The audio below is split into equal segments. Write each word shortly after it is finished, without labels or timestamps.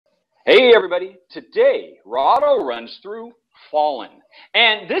Hey everybody, today Rahdo runs through Fallen.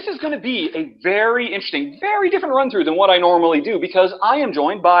 And this is going to be a very interesting, very different run through than what I normally do because I am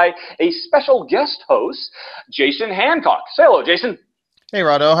joined by a special guest host, Jason Hancock. Say hello, Jason. Hey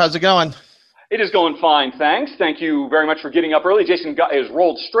Rahdo, how's it going? It is going fine, thanks. Thank you very much for getting up early. Jason has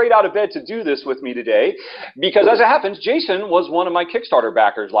rolled straight out of bed to do this with me today because, as it happens, Jason was one of my Kickstarter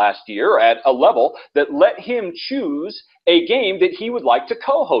backers last year at a level that let him choose a game that he would like to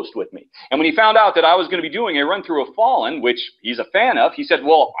co-host with me. And when he found out that I was going to be doing a run-through of Fallen, which he's a fan of, he said,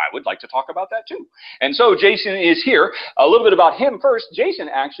 well, I would like to talk about that too. And so Jason is here. A little bit about him first. Jason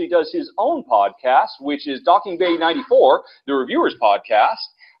actually does his own podcast, which is Docking Bay 94, the Reviewers Podcast.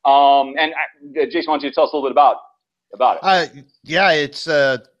 Jason, why don't you tell us a little bit about it? Yeah, it's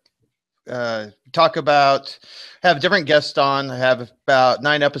talk about, have different guests on. I have about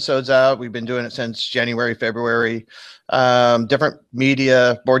 9 episodes out. We've been doing it since January, February. Different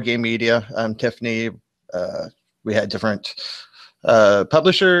media, board game media. Tiffany. We had different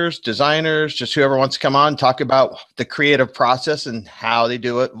publishers, designers, just whoever wants to come on, talk about the creative process and how they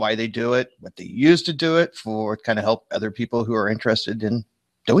do it, why they do it, what they use to do it, for kind of help other people who are interested in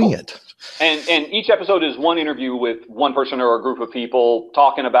doing it. And each episode is one interview with one person or a group of people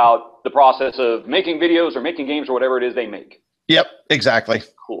talking about the process of making videos or making games or whatever it is they make. Yep, exactly.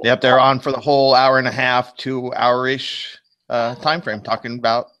 Cool. Yep, they're on for the whole hour and a half, 2 hour-ish time frame, talking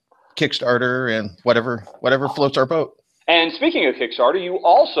about Kickstarter and whatever floats our boat. And speaking of Kickstarter, you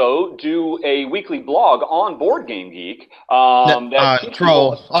also do a weekly blog on Board Game Geek. Troll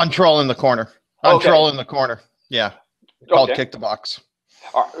in the Corner. Troll in the Corner. Yeah, called Kick the Box.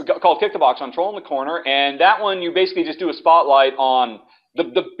 Called Kick the Box on Troll in the Corner, and that one you basically just do a spotlight on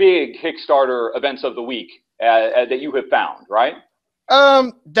the big Kickstarter events of the week that you have found, right?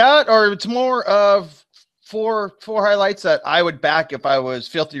 That, or it's more of four highlights that I would back if I was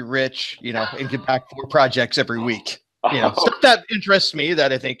filthy rich, and could back 4 projects every week. Stuff that interests me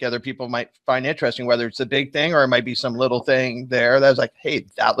that I think other people might find interesting, whether it's a big thing or it might be some little thing there that was like, hey,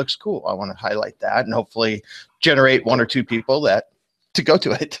 that looks cool. I want to highlight that and hopefully generate 1 or 2 people to go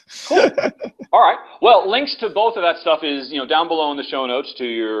to it. Cool. All right. Well, links to both of that stuff is down below in the show notes to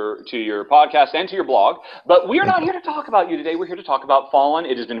your podcast and to your blog. But we are not here to talk about you today. We're here to talk about Fallen.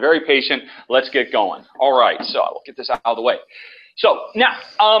 It has been very patient. Let's get going. All right. So we'll get this out of the way. So now,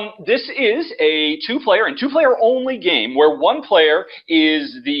 this is a 2-player and 2-player only game where one player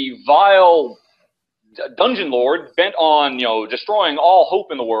is the vile dungeon lord bent on destroying all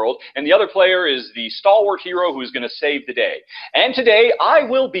hope in the world, and the other player is the stalwart hero who's going to save the day. And today I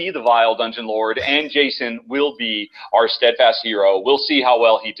will be the vile dungeon lord and Jason will be our steadfast hero. We'll see how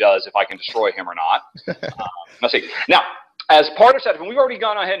well he does, if I can destroy him or not. Let's see. Now, as part of setup, and we've already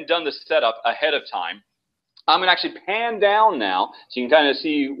gone ahead and done the setup ahead of time, I'm going to actually pan down now so you can kind of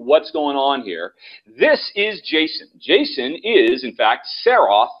see what's going on here. This is Jason. Jason is, in fact,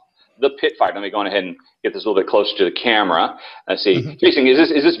 Seroth, the pit fighter. Let me go ahead and get this a little bit closer to the camera. Let's see. Jason,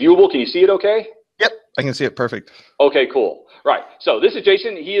 is this viewable? Can you see it okay? Yep, I can see it perfect. Okay, cool. Right. So this is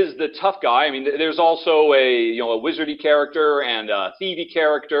Jason. He is the tough guy. I mean, there's also a wizardy character and a thievy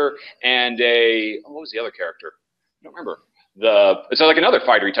character and what was the other character? I don't remember. It's like another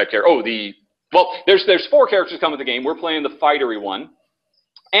fightery type character. Well, there's 4 characters come with the game. We're playing the fightery one.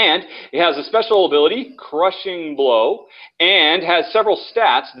 And it has a special ability, Crushing Blow, and has several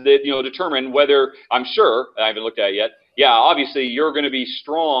stats that determine whether, I'm sure, I haven't looked at it yet, obviously you're going to be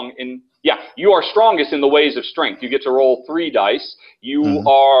strong in, you are strongest in the ways of strength. You get to roll 3 dice. You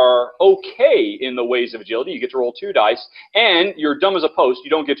are okay in the ways of agility. You get to roll 2 dice. And you're dumb as a post. You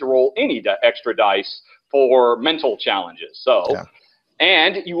don't get to roll any extra dice for mental challenges. So... Yeah.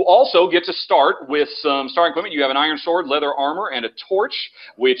 And you also get to start with some starting equipment. You have an iron sword, leather armor, and a torch,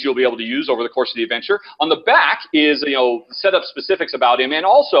 which you'll be able to use over the course of the adventure. On the back is, setup specifics about him, and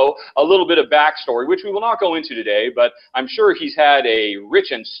also a little bit of backstory, which we will not go into today, but I'm sure he's had a rich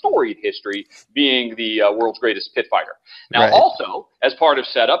and storied history being the world's greatest pit fighter. Now, also, as part of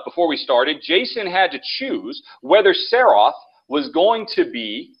setup, before we started, Jason had to choose whether Seroth was going to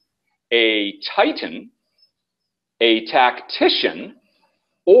be a Titan, a tactician,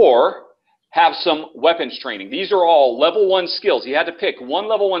 or have some weapons training. These are all level 1 skills. He had to pick one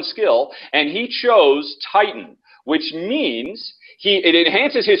level 1 skill, and he chose Titan, which means it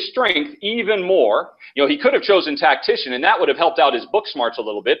enhances his strength even more. He could have chosen Tactician, and that would have helped out his book smarts a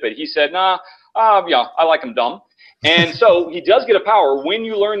little bit, but he said, nah, I like him dumb. And so he does get a power when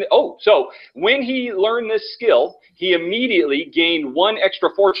you learn. So when he learned this skill, he immediately gained 1 extra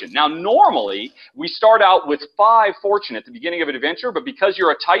fortune. Now, normally we start out with 5 fortune at the beginning of an adventure, but because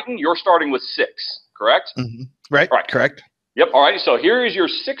you're a Titan, you're starting with 6. Correct? Right. Correct. Yep. All right. So here is your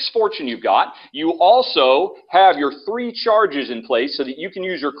 6 fortune you've got. You also have your 3 charges in place so that you can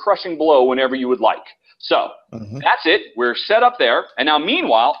use your crushing blow whenever you would like. So that's it. We're set up there. And now,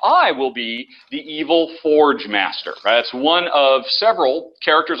 meanwhile, I will be the evil Forge Master. Right? That's one of several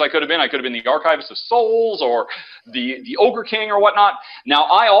characters I could have been. I could have been the Archivist of Souls or the Ogre King or whatnot. Now,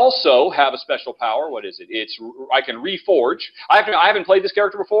 I also have a special power. What is it? I can reforge. I haven't played this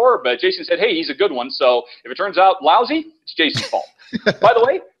character before, but Jason said, hey, he's a good one. So if it turns out lousy, it's Jason's fault. By the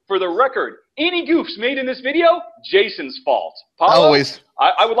way, for the record, any goofs made in this video, Jason's fault. Paulo, Always.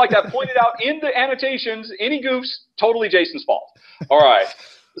 I would like that pointed out in the annotations. Any goofs, totally Jason's fault. All right.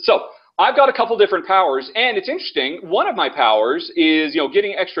 So I've got a couple different powers, and it's interesting. One of my powers is,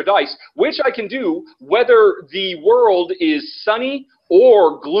 getting extra dice, which I can do whether the world is sunny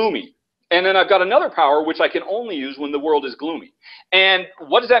or gloomy. And then I've got another power which I can only use when the world is gloomy. And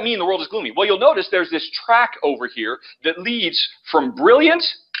what does that mean, the world is gloomy? Well, you'll notice there's this track over here that leads from brilliant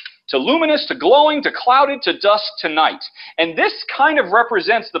to luminous, to glowing, to clouded, to dusk, to night. And this kind of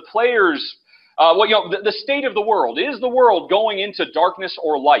represents the player's, the state of the world. Is the world going into darkness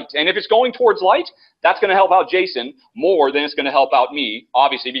or light? And if it's going towards light, that's going to help out Jason more than it's going to help out me,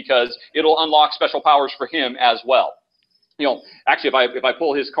 obviously, because it'll unlock special powers for him as well. Actually, if I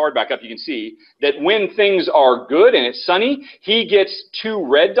pull his card back up, you can see that when things are good and it's sunny, he gets 2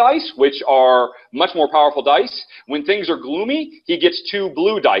 red dice, which are much more powerful dice. When things are gloomy, he gets 2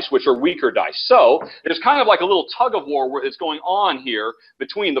 blue dice, which are weaker dice. So there's kind of like a little tug of war that's going on here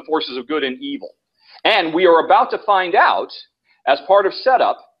between the forces of good and evil. And we are about to find out, as part of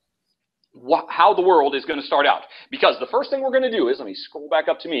setup, how the world is going to start out. Because the first thing we're going to do is, let me scroll back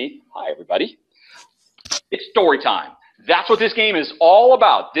up to me. Hi, everybody. It's story time. That's what this game is all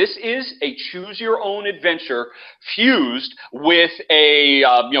about. This is a choose-your-own-adventure fused with a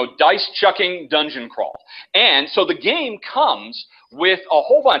dice-chucking dungeon crawl. And so the game comes with a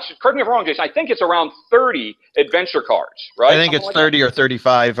whole bunch. Correct me if I'm wrong, Jason. I think it's around 30 adventure cards, right? I think it's 30 or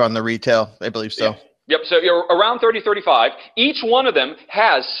 35 on the retail. I believe so. Yeah. Yep, so you're around 30, 35. Each one of them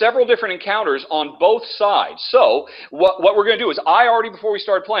has several different encounters on both sides. So what we're going to do is, before we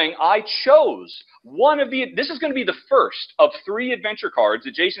started playing, I chose one of this is going to be the first of 3 adventure cards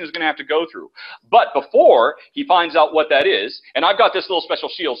that Jason is going to have to go through. But before he finds out what that is, and I've got this little special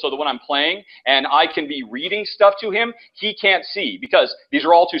shield so that when I'm playing and I can be reading stuff to him, he can't see, because these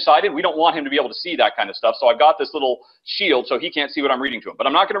are all 2-sided. We don't want him to be able to see that kind of stuff. So I've got this little shield so he can't see what I'm reading to him. But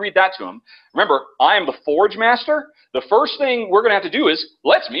I'm not going to read that to him. Remember, I am the Forge Master. The first thing we're going to have to do is,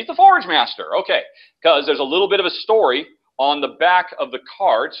 let's meet the Forge Master. Okay, because there's a little bit of a story on the back of the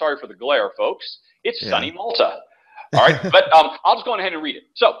card. Sorry for the glare, folks. It's sunny Malta. All right, but I'll just go ahead and read it.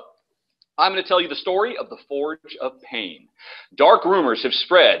 So I'm going to tell you the story of the Forge of Pain. Dark rumors have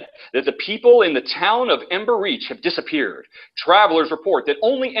spread that the people in the town of Ember Reach have disappeared. Travelers report that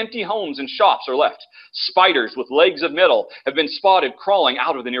only empty homes and shops are left. Spiders with legs of metal have been spotted crawling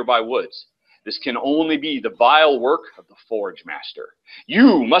out of the nearby woods. This can only be the vile work of the Forge Master.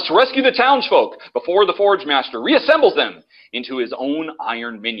 You must rescue the townsfolk before the Forge Master reassembles them into his own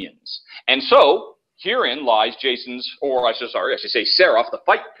iron minions. And so, herein lies Jason's, or I should say Seraph, the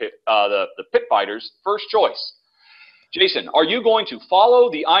pit fighter's first choice. Jason, are you going to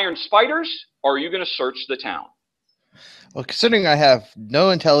follow the iron spiders, or are you going to search the town? Well, considering I have no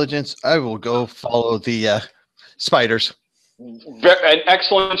intelligence, I will go follow the spiders. An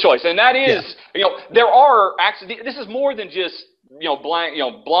excellent choice, and that is, there are actually. This is more than just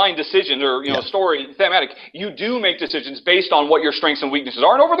blind decisions or story thematic. You do make decisions based on what your strengths and weaknesses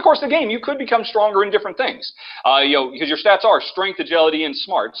are, and over the course of the game, you could become stronger in different things. Because your stats are strength, agility, and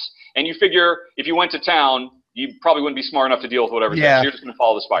smarts, and you figure if you went to town, you probably wouldn't be smart enough to deal with whatever's there. So you're just going to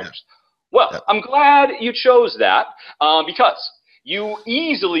follow the spiders. Well, I'm glad you chose that because you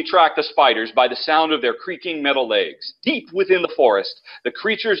easily track the spiders by the sound of their creaking metal legs. Deep within the forest, the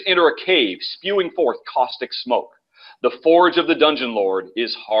creatures enter a cave, spewing forth caustic smoke. The forge of the dungeon lord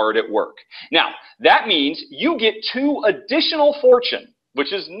is hard at work. Now, that means you get 2 additional fortune,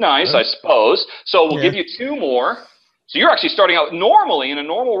 which is nice, I suppose. So we'll give you 2 more. So you're actually starting out, normally in a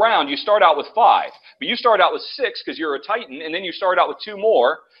normal round, you start out with 5. But you start out with 6 because you're a titan, and then you start out with 2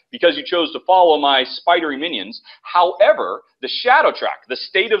 more because you chose to follow my spidery minions. However, the shadow track, the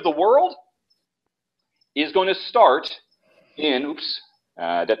state of the world, is going to start in,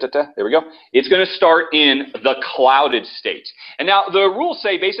 there we go. It's going to start in the clouded state. And now the rules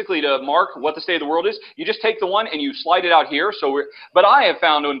say basically to mark what the state of the world is, you just take the one and you slide it out here. But I have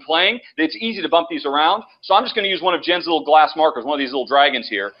found when playing that it's easy to bump these around. So I'm just going to use one of Jen's little glass markers, one of these little dragons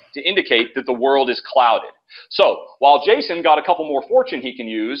here, to indicate that the world is clouded. So while Jason got a couple more fortune he can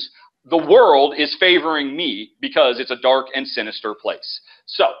use, the world is favoring me because it's a dark and sinister place.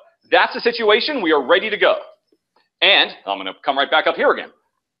 So that's the situation. We are ready to go. And I'm going to come right back up here again.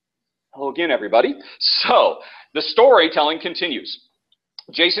 Hello again, everybody. So the storytelling continues.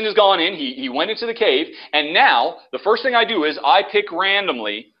 Jason has gone in. He went into the cave. And now the first thing I do is I pick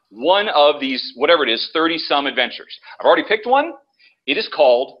randomly one of these, whatever it is, 30-some adventures. I've already picked one. It is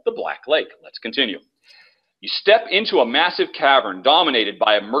called the Black Lake. Let's continue. You step into a massive cavern dominated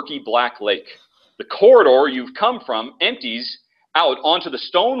by a murky black lake. The corridor you've come from empties out onto the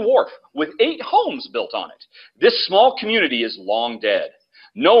stone wharf with 8 homes built on it. This small community is long dead.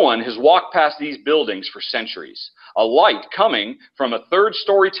 No one has walked past these buildings for centuries. A light coming from a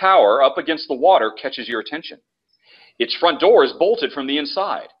 3rd-story tower up against the water catches your attention. Its front door is bolted from the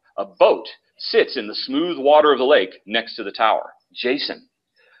inside. A boat sits in the smooth water of the lake next to the tower. Jason,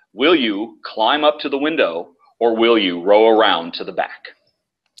 will you climb up to the window or will you row around to the back?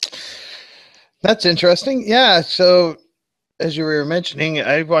 That's interesting. Yeah, so as you were mentioning,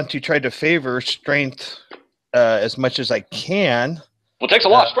 I want to try to favor strength as much as I can. Well, it takes a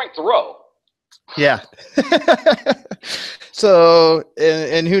lot of strength to row. Yeah. So,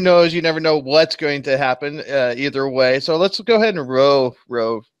 and who knows? You never know what's going to happen either way. So let's go ahead and row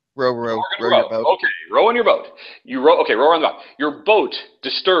your boat. Okay, row in your boat. Okay, row around the boat. Your boat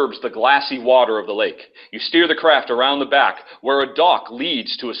disturbs the glassy water of the lake. You steer the craft around the back where a dock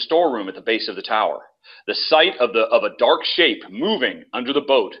leads to a storeroom at the base of the tower. The sight of a dark shape moving under the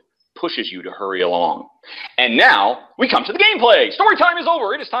boat pushes you to hurry along. And now we come to the gameplay. Story time is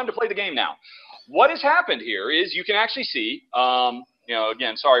over. It is time to play the game now. What has happened here is you can actually see,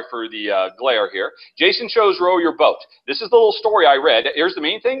 again, sorry for the glare here. Jason chose row your boat. This is the little story I read. Here's the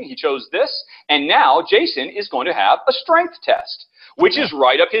main thing. He chose this. And now Jason is going to have a strength test, which is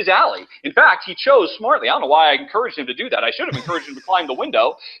right up his alley. In fact, he chose smartly. I don't know why I encouraged him to do that. I should have encouraged him to climb the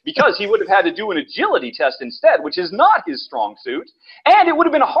window because he would have had to do an agility test instead, which is not his strong suit. And it would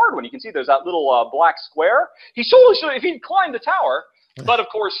have been a hard one. You can see there's that little black square. He totally should have, if he'd climbed the tower. But, of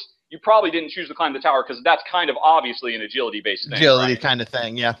course, you probably didn't choose to climb the tower because that's kind of obviously an agility-based thing. Agility right? kind of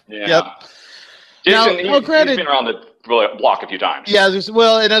thing, yeah. Yep. Jason, he's been around the block a few times. Yeah,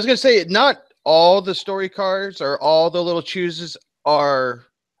 well, and I was going to say, not all the story cards or all the little chooses are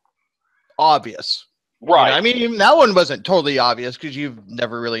obvious. Right. I mean, even that one wasn't totally obvious because you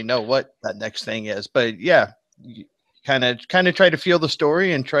never really know what that next thing is. But yeah, you kind of try to feel the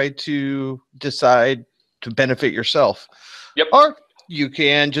story and try to decide to benefit yourself. Yep. Or you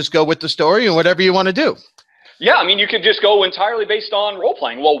can just go with the story and whatever you want to do. Yeah, I mean, you could just go entirely based on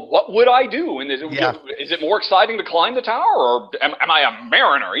role-playing. Well, what would I do? And is it more exciting to climb the tower, or am I a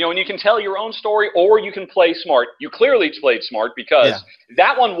mariner? And you can tell your own story, or you can play smart. You clearly played smart because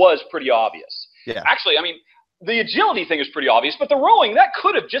that one was pretty obvious. Yeah. Actually, I mean, the agility thing is pretty obvious, but the rowing, that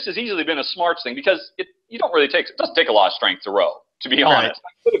could have just as easily been a smarts thing because it doesn't take a lot of strength to row, to be honest.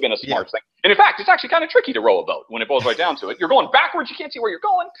 It could have been a smarts thing. And in fact, it's actually kind of tricky to row a boat when it boils right down to it. You're going backwards, you can't see where you're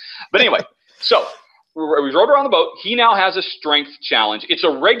going. But anyway, so we rode around the boat. He now has a strength challenge. It's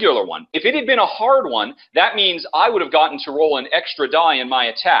a regular one. If it had been a hard one, that means I would have gotten to roll an extra die in my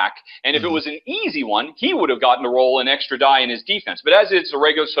attack. And if it was an easy one, he would have gotten to roll an extra die in his defense. But as it's a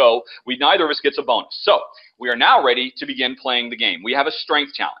regular, so neither of us gets a bonus. So we are now ready to begin playing the game. We have a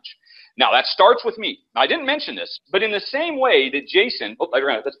strength challenge. Now, that starts with me. I didn't mention this, but in the same way that Jason... Oh,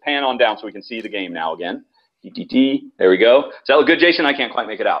 let's pan on down so we can see the game now again. There we go. Does that look good, Jason? I can't quite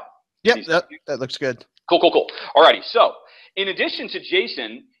make it out. Yep, that looks good. Cool. All righty. So, in addition to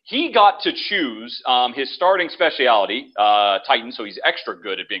Jason, he got to choose his starting speciality, Titan, so he's extra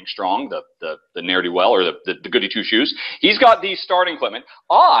good at being strong, the ne'er-do-well, or the goody two-shoes. He's got these starting equipment.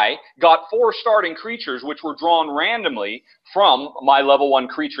 I got 4 starting creatures, which were drawn randomly from my level 1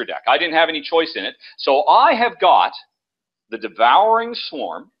 creature deck. I didn't have any choice in it. So I have got the Devouring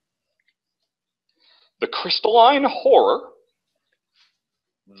Swarm, the Crystalline Horror,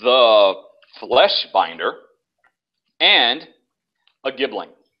 the Fleshbinder, and a Gibbling.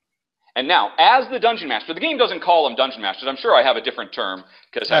 And now, as the Dungeon Master, the game doesn't call them Dungeon Masters. I'm sure I have a different term.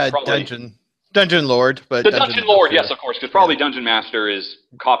 Dungeon Lord. But the Dungeon Lord, yes, of course, because probably Dungeon Master is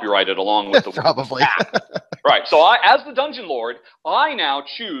copyrighted along with the probably. Right, so as the Dungeon Lord, I now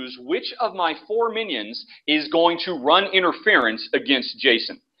choose which of my 4 minions is going to run interference against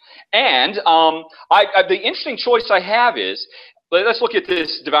Jason. And the interesting choice I have is, let's look at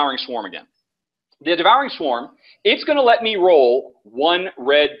this Devouring Swarm again. The Devouring Swarm it's going to let me roll 1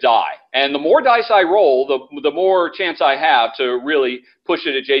 red die. And the more dice I roll, the more chance I have to really push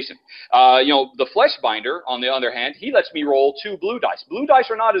it adjacent. The flesh binder, on the other hand, he lets me roll 2 blue dice. Blue dice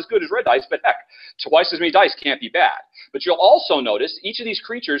are not as good as red dice, but heck, twice as many dice can't be bad. But you'll also notice each of these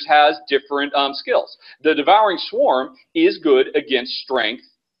creatures has different skills. The Devouring Swarm is good against strength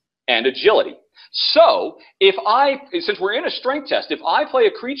and agility. So, since we're in a strength test, if I play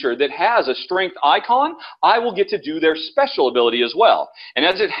a creature that has a strength icon, I will get to do their special ability as well. And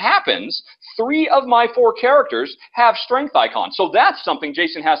as it happens, 3 of my 4 characters have strength icons. So that's something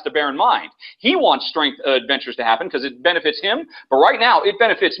Jason has to bear in mind. He wants strength adventures to happen because it benefits him, but right now it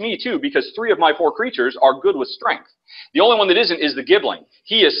benefits me too because 3 of my 4 creatures are good with strength. The only one that isn't is the Gibbling.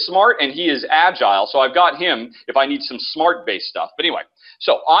 He is smart and he is agile, so I've got him if I need some smart-based stuff. But anyway,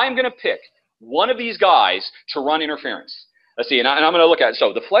 so I'm going to pick one of these guys to run interference. Let's see, and I'm going to look at it.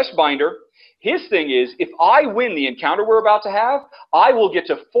 So the Flesh Binder, his thing is, if I win the encounter we're about to have, I will get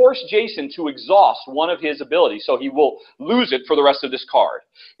to force Jason to exhaust one of his abilities, so he will lose it for the rest of this card.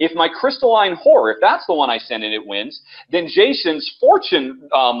 If my Crystalline Horror, if that's the one I send and it wins, then Jason's fortune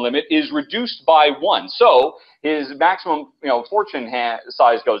limit is reduced by 1. So his maximum fortune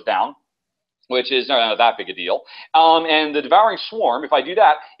size goes down, which is not that big a deal. And the Devouring Swarm, if I do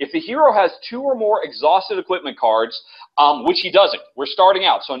that, if the hero has 2 or more exhausted equipment cards, which he doesn't, we're starting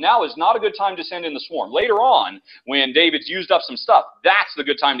out. So now is not a good time to send in the Swarm. Later on, when David's used up some stuff, that's the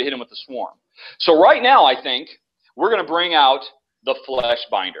good time to hit him with the Swarm. So right now, I think we're going to bring out the Flesh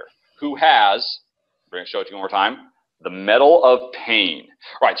Binder, who has, we're going to show it to you one more time, the Metal of Pain.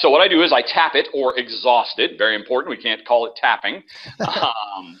 Right, so what I do is I tap it or exhaust it. Very important. We can't call it tapping.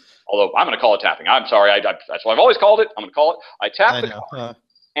 Although I'm going to call it tapping. I'm sorry. That's what I've always called it. I'm going to call it. I tap the card.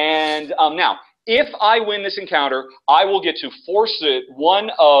 And now, if I win this encounter, I will get to force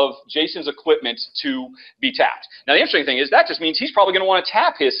one of Jason's equipment to be tapped. Now, the interesting thing is that just means he's probably going to want to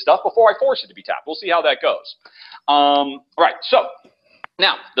tap his stuff before I force it to be tapped. We'll see how that goes. All right. So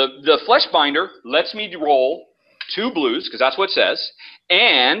now, the Flesh Binder lets me roll 2 blues, because that's what it says.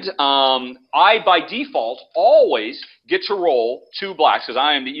 And I, by default, always get to roll 2 blacks, because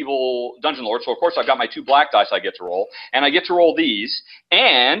I am the evil dungeon lord. So, of course, I've got my 2 black dice I get to roll. And I get to roll these.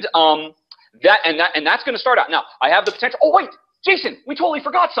 And that's going to start out. Now, I have the potential. Oh, wait, Jason, we totally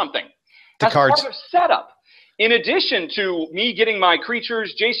forgot something. As part of setup. In addition to me getting my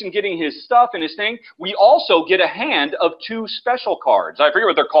creatures, Jason getting his stuff and his thing, we also get a hand of 2 special cards. I forget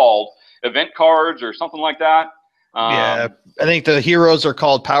what they're called. Event cards or something like that. Yeah, I think the heroes are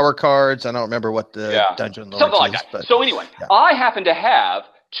called power cards. I don't remember what the dungeon lord something like that. But, so anyway, I happen to have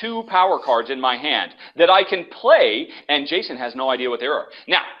 2 power cards in my hand that I can play, and Jason has no idea what they are.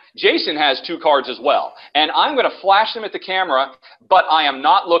 Now, Jason has 2 cards as well, and I'm going to flash them at the camera, but I am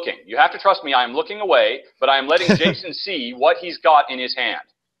not looking. You have to trust me. I am looking away, but I am letting Jason see what he's got in his hand.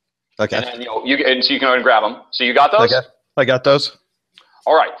 Okay. And then, so you can go ahead and grab them. So you got those? Okay. I got those.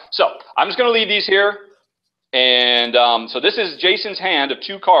 All right. So I'm just going to leave these here. And so this is Jason's hand of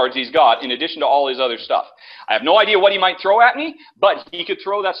 2 cards he's got in addition to all his other stuff. I have no idea what he might throw at me, but he could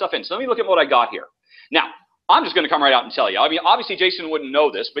throw that stuff in. So let me look at what I got here. Now, I'm just going to come right out and tell you. I mean, obviously Jason wouldn't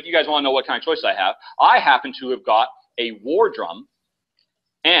know this, but you guys want to know what kind of choice I have. I happen to have got a War Drum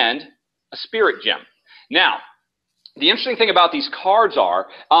and a Spirit Gem. Now, the interesting thing about these cards are,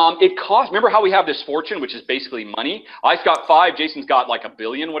 it costs, remember how we have this fortune, which is basically money? I've got 5, Jason's got like $1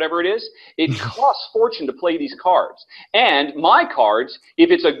 billion, whatever it is. It costs fortune to play these cards. And my cards,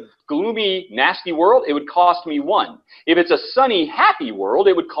 if it's a gloomy, nasty world, it would cost me 1. If it's a sunny, happy world,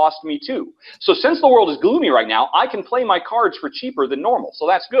 it would cost me 2. So since the world is gloomy right now, I can play my cards for cheaper than normal. So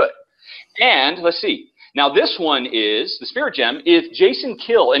that's good. And let's see. Now, this one is, the Spirit Gem, if Jason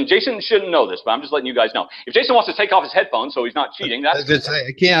and Jason shouldn't know this, but I'm just letting you guys know. If Jason wants to take off his headphones so he's not cheating, that's...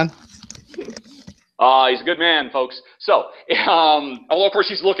 I can. He's a good man, folks. So, although, of course,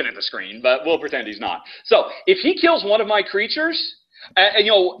 he's looking at the screen, but we'll pretend he's not. So, if he kills one of my creatures,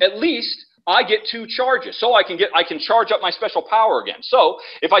 at least I get 2 charges. So I can charge up my special power again. So,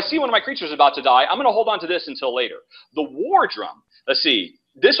 if I see one of my creatures about to die, I'm going to hold on to this until later. The War Drum, let's see.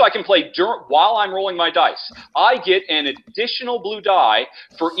 This I can play while I'm rolling my dice. I get an additional blue die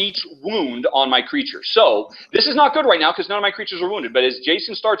for each wound on my creature. So this is not good right now because none of my creatures are wounded. But as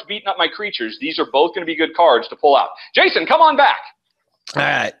Jason starts beating up my creatures, these are both going to be good cards to pull out. Jason, come on back. All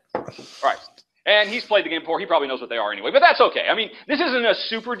right. All right. And he's played the game before. He probably knows what they are anyway. But that's okay. I mean, this isn't a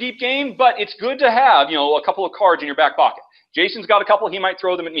super deep game, but it's good to have, a couple of cards in your back pocket. Jason's got a couple. He might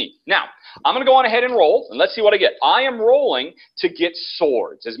throw them at me. Now, I'm going to go on ahead and roll, and let's see what I get. I am rolling to get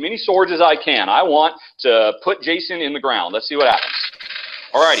swords, as many swords as I can. I want to put Jason in the ground. Let's see what happens.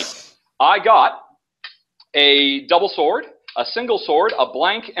 All righty. I got a double sword, a single sword, a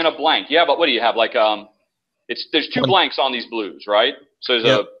blank, and a blank. Yeah, but what do you have? Like, there's 2 blanks on these blues, right? So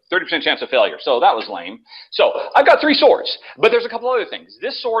there's a 30% chance of failure. So that was lame. So I've got 3 swords, but there's a couple other things.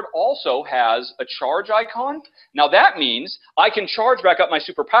 This sword also has a charge icon. Now that means I can charge back up my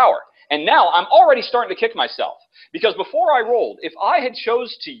superpower. And now I'm already starting to kick myself, because before I rolled, if I had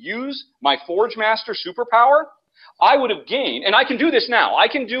chose to use my Forge Master superpower, I would have gained, and I can do this now. I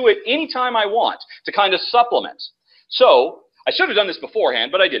can do it anytime I want to kind of supplement. So I should have done this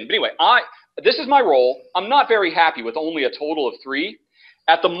beforehand, but I didn't. But anyway, this is my roll. I'm not very happy with only a total of 3.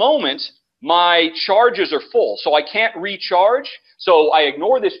 At the moment, my charges are full, so I can't recharge. So I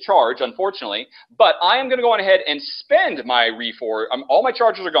ignore this charge, unfortunately. But I am going to go on ahead and spend my reforge. All my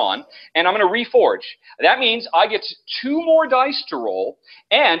charges are gone, and I'm going to reforge. That means I get 2 more dice to roll,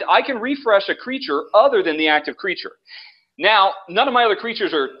 and I can refresh a creature other than the active creature. Now, none of my other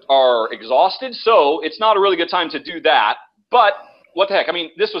creatures are exhausted, so it's not a really good time to do that. But what the heck? I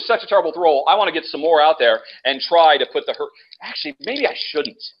mean, this was such a terrible roll. I want to get some more out there and try to put the hurt. Actually, maybe I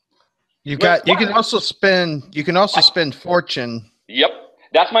shouldn't. You can also spend fortune. Yep,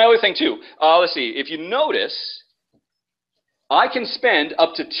 that's my other thing too. Let's see. If you notice, I can spend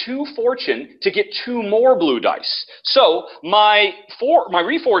up to 2 fortune to get 2 more blue dice. So my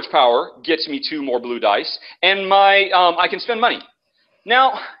reforge power gets me 2 more blue dice, and I can spend money.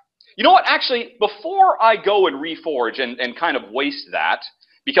 Now, you know what? Actually, before I go and reforge and kind of waste that,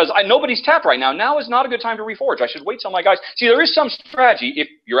 because nobody's tapped right now. Now is not a good time to reforge. I should wait till my guys. See, there is some strategy if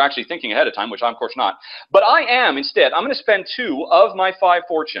you're actually thinking ahead of time, which I'm of course not. But I am instead. I'm going to spend 2 of my 5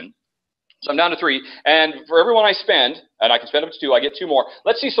 fortune. So I'm down to 3. And for every one I spend, and I can spend up to 2, I get 2 more.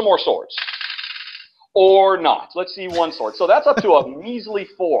 Let's see some more swords. Or not. Let's see 1 sword. So that's up to a measly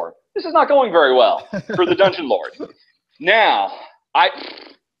 4. This is not going very well for the Dungeon Lord. Now, I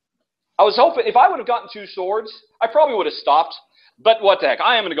was hoping if I would have gotten 2 swords, I probably would have stopped. But what the heck,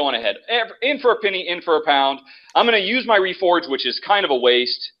 I am going to go on ahead. In for a penny, in for a pound. I'm going to use my reforge, which is kind of a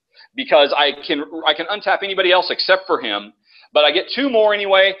waste, because I can untap anybody else except for him. But I get 2 more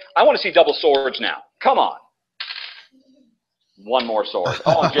anyway. I want to see double swords now. Come on. 1 more sword.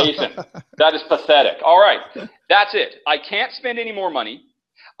 Oh, Jason. That is pathetic. All right. That's it. I can't spend any more money.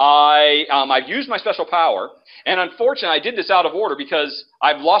 I've used my special power. And unfortunately, I did this out of order because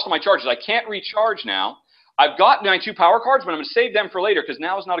I've lost my charges. I can't recharge now. I've got my 2 power cards, but I'm going to save them for later because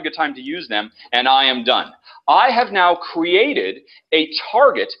now is not a good time to use them, and I am done. I have now created a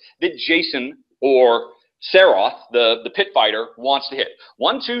target that Jason or Seroth, the pit fighter, wants to hit.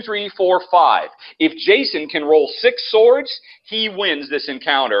 1, 2, 3, 4, 5. If Jason can roll 6 swords, he wins this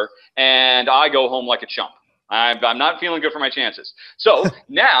encounter, and I go home like a chump. I'm not feeling good for my chances. So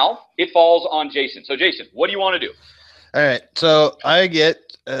now it falls on Jason. So Jason, what do you want to do? All right, so I get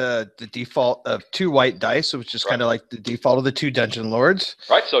the default of 2 white dice, which is kind of like the default of the 2 Dungeon Lords.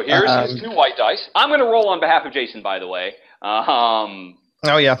 Right, so here's his 2 white dice. I'm going to roll on behalf of Jason, by the way. Oh,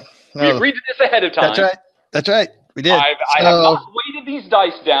 yeah. We agreed to this ahead of time. That's right. That's right. We did. I have not weighted these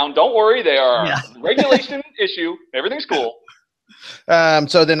dice down. Don't worry. They are a regulation issue. Everything's cool.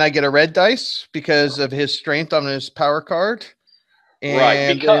 So then I get a red dice because of his strength on his power card.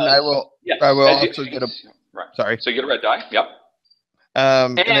 And then I will also get a... Right. Sorry. So you get a red die. Yep.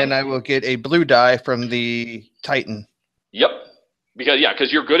 And then I will get a blue die from the Titan. Yep.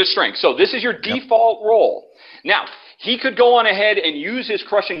 Because you're good at strength. So this is your default roll. Now, he could go on ahead and use his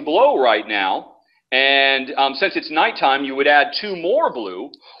crushing blow right now. And since it's nighttime, you would add 2 more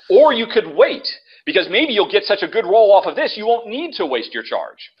blue. Or you could wait. Because maybe you'll get such a good roll off of this, you won't need to waste your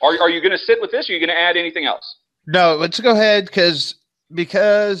charge. Are you going to sit with this, or are you going to add anything else? No, let's go ahead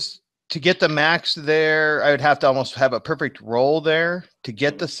because to get the max there, I would have to almost have a perfect roll there to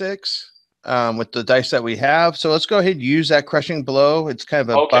get the 6 with the dice that we have. So let's go ahead and use that crushing blow. It's kind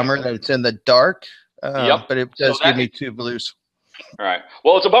of a bummer that it's in the dark, but it does give me 2 blues. All right.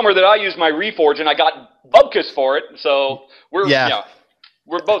 Well, it's a bummer that I used my reforge and I got bubkus for it. So we're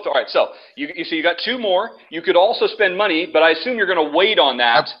both all right. So you got 2 more. You could also spend money, but I assume you're going to wait on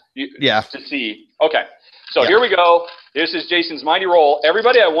that. To see. Okay. So here we go. This is Jason's mighty roll.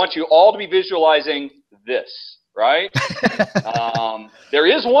 Everybody, I want you all to be visualizing this, right? There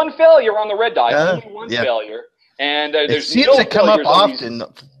is 1 failure on the red die. Only 1 failure. And there's it seems to come up often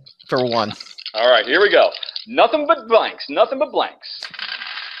for 1. All right, here we go. Nothing but blanks. Nothing but blanks.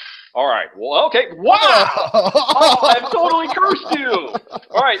 All right. Well, okay. Wow. Oh, I've totally cursed you.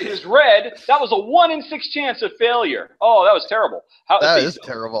 All right. His red. That was a 1 in 6 chance of failure. Oh, that was terrible. That is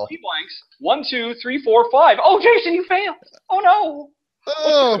terrible. 3 blanks. 1, 2, 3, 4, 5. Oh, Jason, you failed. Oh no.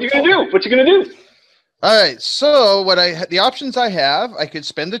 Oh. What are you gonna do? What you gonna do? All right. So the options I have, I could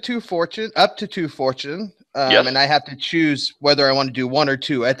spend the 2 fortune, up to 2 fortune, Yes. and I have to choose whether I want to do 1 or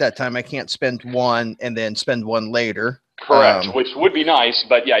 2. At that time, I can't spend 1 and then spend 1 later. Correct, which would be nice,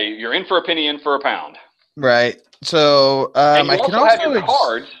 but yeah, you're in for a penny, in for a pound. Right. So and you I can also have your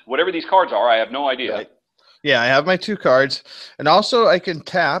cards, whatever these cards are. I have no idea. Right. Yeah, I have my 2 cards, and also I can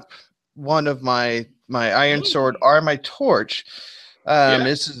tap one of my iron sword or my torch.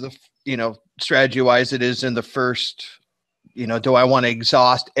 This is the strategy wise, it is in the first. Do I want to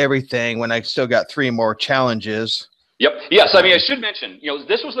exhaust everything when I still got 3 more challenges? Yep. Yes. I mean, I should mention,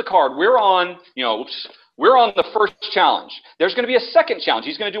 this was the card we're on. We're on the first challenge. There's going to be a second challenge.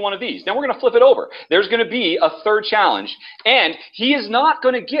 He's going to do one of these. Then we're going to flip it over. There's going to be a third challenge. And he is not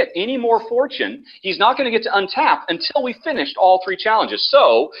going to get any more fortune. He's not going to get to untap until we finished all 3 challenges.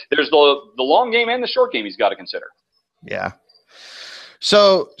 So there's the long game and the short game he's got to consider. Yeah.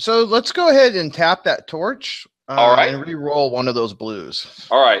 So let's go ahead and tap that torch. All right. And re-roll one of those blues.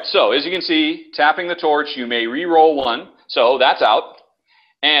 All right. So as you can see, tapping the torch, you may re-roll 1. So that's out.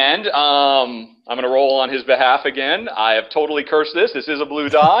 And I'm going to roll on his behalf again. I have totally cursed this. This is a blue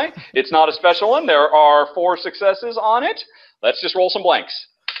die. It's not a special one. There are 4 successes on it. Let's just roll some blanks.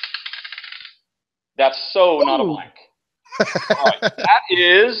 That's not a blank. All right. That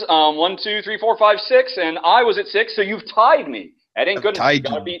is 1, 2, 3, 4, 5, 6. And I was at 6, so you've tied me. That ain't good enough. You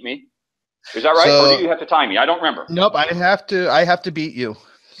got to beat me. Is that right? Or do you have to tie me? I don't remember. Nope. I have to beat you.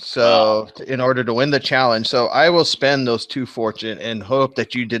 So in order to win the challenge, so I will spend those 2 fortune and hope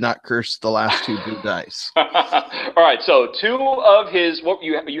that you did not curse the last 2 blue dice. All right, so 2 of his,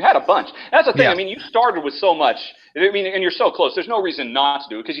 you had a bunch. That's the thing. Yeah. I mean, you started with so much. I mean, and you're so close. There's no reason not to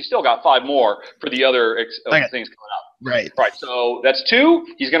do it because you still got 5 more for the other things coming up. Right. Right. So that's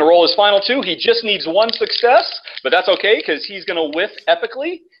 2. He's going to roll his final 2. He just needs 1 success, but that's okay because he's going to whiff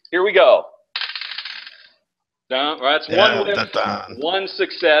epically. Here we go. That's 1 whiff, 1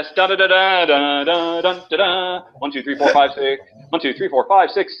 success. Da da da da da da da da. 1, 2, 3, 4, 5, 6. 1, 2, 3, 4, 5,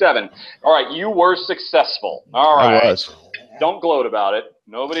 6, 7. All right, you were successful. All right. I was. Don't gloat about it.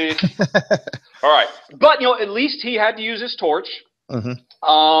 Nobody. All right, but at least he had to use his torch. Mm-hmm.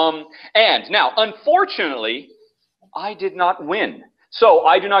 And now, unfortunately, I did not win. So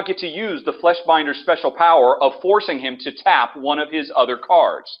I do not get to use the Fleshbinder's special power of forcing him to tap one of his other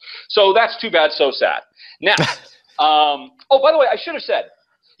cards. So that's too bad, so sad. Now, by the way, I should have said,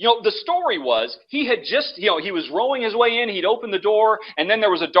 the story was he had just, he was rowing his way in, he'd opened the door, and then there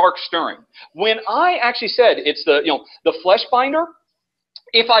was a dark stirring. When I actually said it's the Fleshbinder,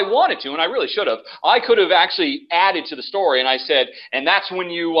 if I wanted to, and I really should have, I could have actually added to the story, and I said, and that's when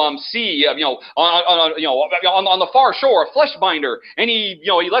you see, on the far shore, a Fleshbinder, and he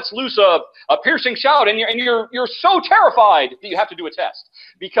lets loose a piercing shout, and you're so terrified that you have to do a test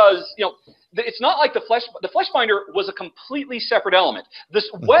because it's not like the Fleshbinder was a completely separate element.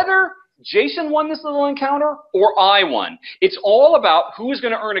 Whether Jason won this little encounter or I won, it's all about who is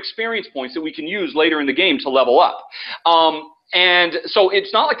going to earn experience points that we can use later in the game to level up. And so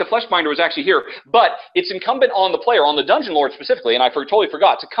it's not like the Fleshbinder was actually here, but it's incumbent on the player, on the Dungeon Lord specifically, and I totally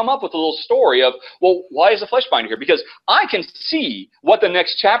forgot, to come up with a little story of, well, why is the Fleshbinder here? Because I can see what the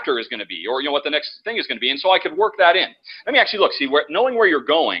next chapter is going to be, or what the next thing is going to be, and so I could work that in. Let me actually look, knowing where you're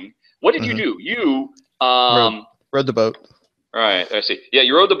going, what did you do? You rode the boat. All right, I see. Yeah,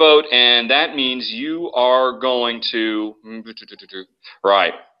 you rode the boat, and that means you are going to,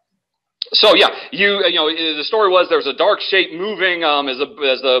 right. So yeah, the story was there was a dark shape moving as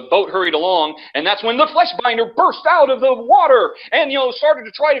the boat hurried along, and that's when the Fleshbinder burst out of the water and started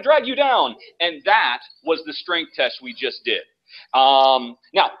to try to drag you down, and that was the strength test we just did.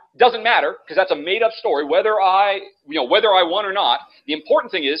 Now, doesn't matter because that's a made-up story. Whether I won or not, the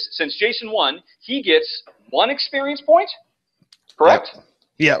important thing is since Jason won, he gets 1 experience point. Correct?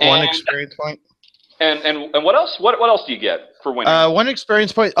 Yeah, 1 experience point. And what else? What else do you get for winning? 1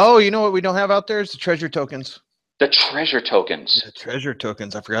 experience point. Oh, you know what we don't have out there is the treasure tokens. The treasure tokens. The treasure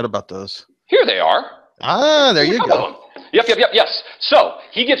tokens. I forgot about those. Here they are. Ah, there you go. Yep, yes. So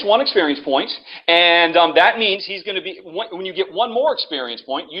he gets 1 experience point, and that means he's going to be, when you get 1 more experience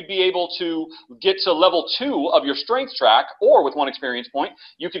point, you'd be able to get to level 2 of your strength track, or with 1 experience point,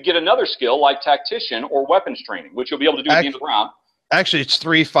 you could get another skill like tactician or weapons training, which you'll be able to do at the end of the round. Actually, it's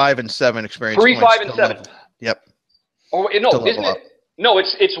 3, 5, and 7 experience 3, points. 5, and 7. Yep. Oh no, isn't it? No,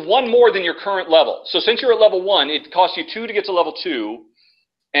 it's 1 more than your current level. So since you're at level 1, it costs you 2 to get to level 2,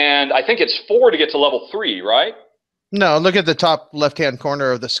 and I think it's 4 to get to level 3, right? No, look at the top left-hand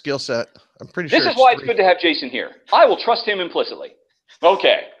corner of the skill set. I'm pretty sure. This is why it's good to have Jason here. I will trust him implicitly.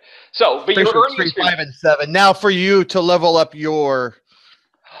 Okay. So, but you're earning 3, 5, and 7. Now for you to level up your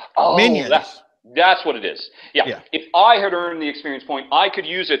minions. That's what it is. Yeah. Yeah. If I had earned the experience point, I could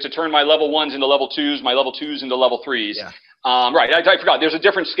use it to turn my level 1s into level 2s, my level 2s into level 3s. Yeah. Right. I forgot. There's a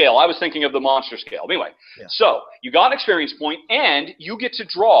different scale. I was thinking of the monster scale. Anyway, Yeah. so you got an experience point, and you get to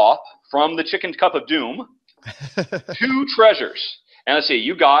draw from the Chicken Cup of Doom 2 treasures. And let's see.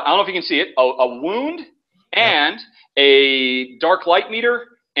 You got, I don't know if you can see it, a wound and a dark light meter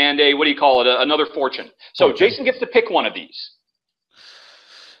and a, what do you call it, another fortune. So Jason gets to pick one of these.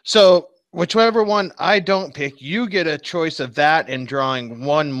 So whichever one I don't pick, you get a choice of that and drawing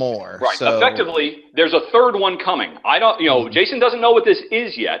one more. Right. So effectively, there's a third one coming. I don't, Jason doesn't know what this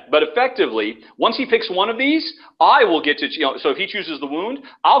is yet, but effectively, once he picks one of these, I will get to, so if he chooses the wound,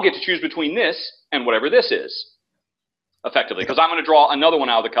 I'll get to choose between this and whatever this is. Effectively, because I'm going to draw another one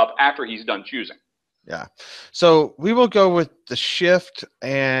out of the cup after he's done choosing. Yeah. So we will go with the shift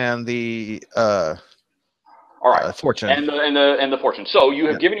and the all right. Fortune. And the fortune. So you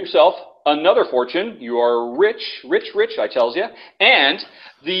have given yourself another fortune. You are rich, I tells you. And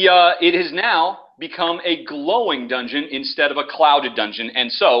it has now become a glowing dungeon instead of a clouded dungeon.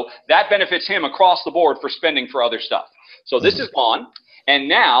 And so that benefits him across the board for spending for other stuff. So this is gone. And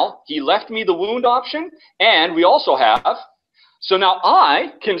now he left me the wound option. And we also have, so now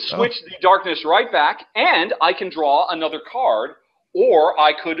I can switch the darkness right back, and I can draw another card, or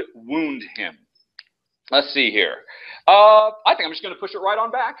I could wound him. Let's see here. I think I'm just going to push it right on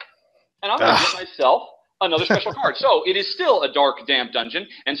back, and I'm going to get myself another special card. So it is still a dark, damp dungeon,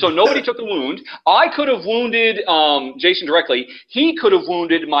 and so nobody took the wound. I could have wounded Jason directly. He could have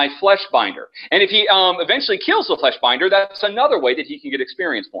wounded my flesh binder. And if he eventually kills the flesh binder, that's another way that he can get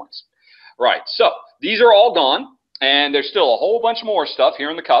experience points. Right, so these are all gone, and there's still a whole bunch more stuff here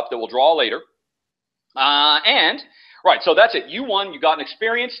in the cup that we'll draw later. Right, so that's it. You won. You got an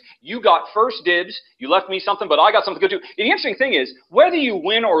experience. You got first dibs. You left me something, but I got something good too. The interesting thing is, whether you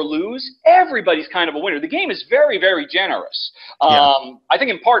win or lose, everybody's kind of a winner. The game is very, very generous. I think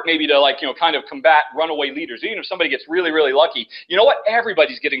in part maybe to kind of combat runaway leaders. Even if somebody gets really, really lucky, you know what?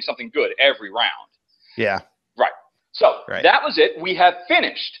 Everybody's getting something good every round. Yeah. Right. So that was it. We have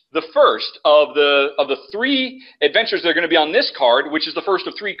finished the first of the 3 adventures that are going to be on this card, which is the first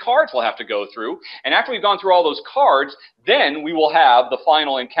of 3 cards we'll have to go through. And after we've gone through all those cards, then we will have the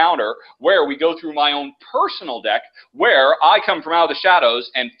final encounter where we go through my own personal deck, where I come from out of the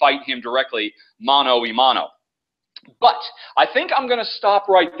shadows and fight him directly mano-a-mano. But I think I'm going to stop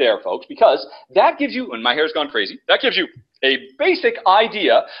right there, folks, because that gives you, and my hair's gone crazy, that gives you a basic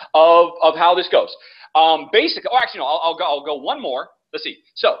idea of how this goes. I'll go one more. Let's see.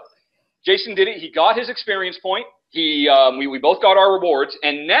 So Jason did it. He got his experience point. We both got our rewards.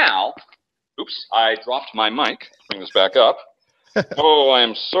 And now, oops, I dropped my mic. Bring this back up. Oh, I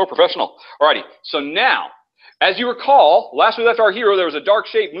am so professional. Alrighty. So now, as you recall, last we left our hero, there was a dark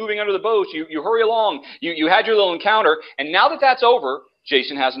shape moving under the boat. You hurry along. You had your little encounter. And now that that's over,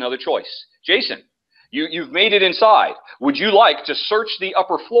 Jason has another choice. Jason, you've made it inside. Would you like to search the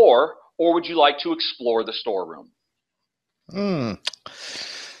upper floor, or would you like to explore the storeroom?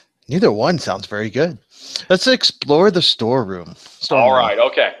 Neither one sounds very good. Let's explore the storeroom. All right,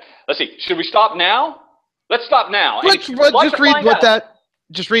 okay. Let's see. Should we stop now? Let's stop now. Let's just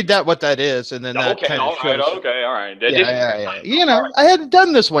read what that is, and then that kind of shows. Okay, all right. Yeah. You know, I hadn't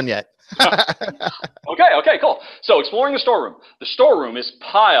done this one yet. Okay, cool. So exploring the storeroom. The storeroom is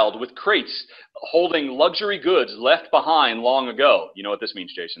piled with crates holding luxury goods left behind long ago. You know what this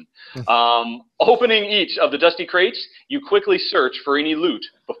means, Jason. Opening each of the dusty crates, you quickly search for any loot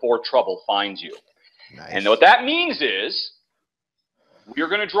before trouble finds you. Nice. And what that means is we're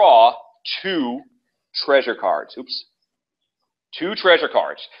going to draw 2 treasure cards. Oops. 2 treasure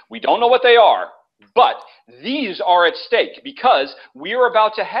cards. We don't know what they are, but these are at stake because we are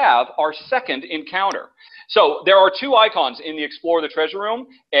about to have our second encounter. So there are 2 icons in the Explore the Treasure Room.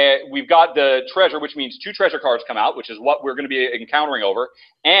 We've got the treasure, which means 2 treasure cards come out, which is what we're going to be encountering over,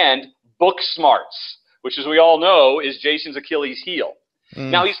 and Book Smarts, which, as we all know, is Jason's Achilles heel.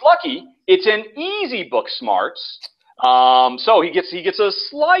 Now, he's lucky. It's an easy Book Smarts, so he gets a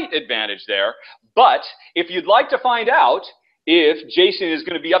slight advantage there. But if you'd like to find out if Jason is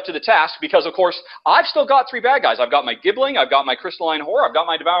going to be up to the task, because, of course, I've still got 3 bad guys. I've got my Gibbling, I've got my Crystalline Horror, I've got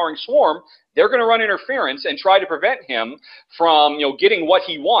my Devouring Swarm. They're going to run interference and try to prevent him from, getting what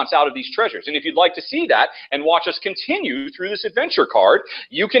he wants out of these treasures. And if you'd like to see that and watch us continue through this adventure card,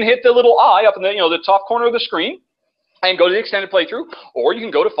 you can hit the little eye up in the top corner of the screen and go to the extended playthrough, or you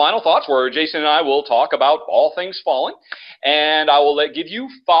can go to Final Thoughts, where Jason and I will talk about all things Fallen. And I will give you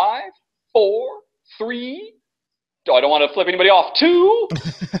 5, 4, 3. I don't want to flip anybody off. 2,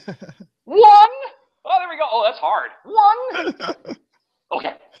 1. Oh, there we go. Oh, that's hard. 1.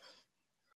 Okay.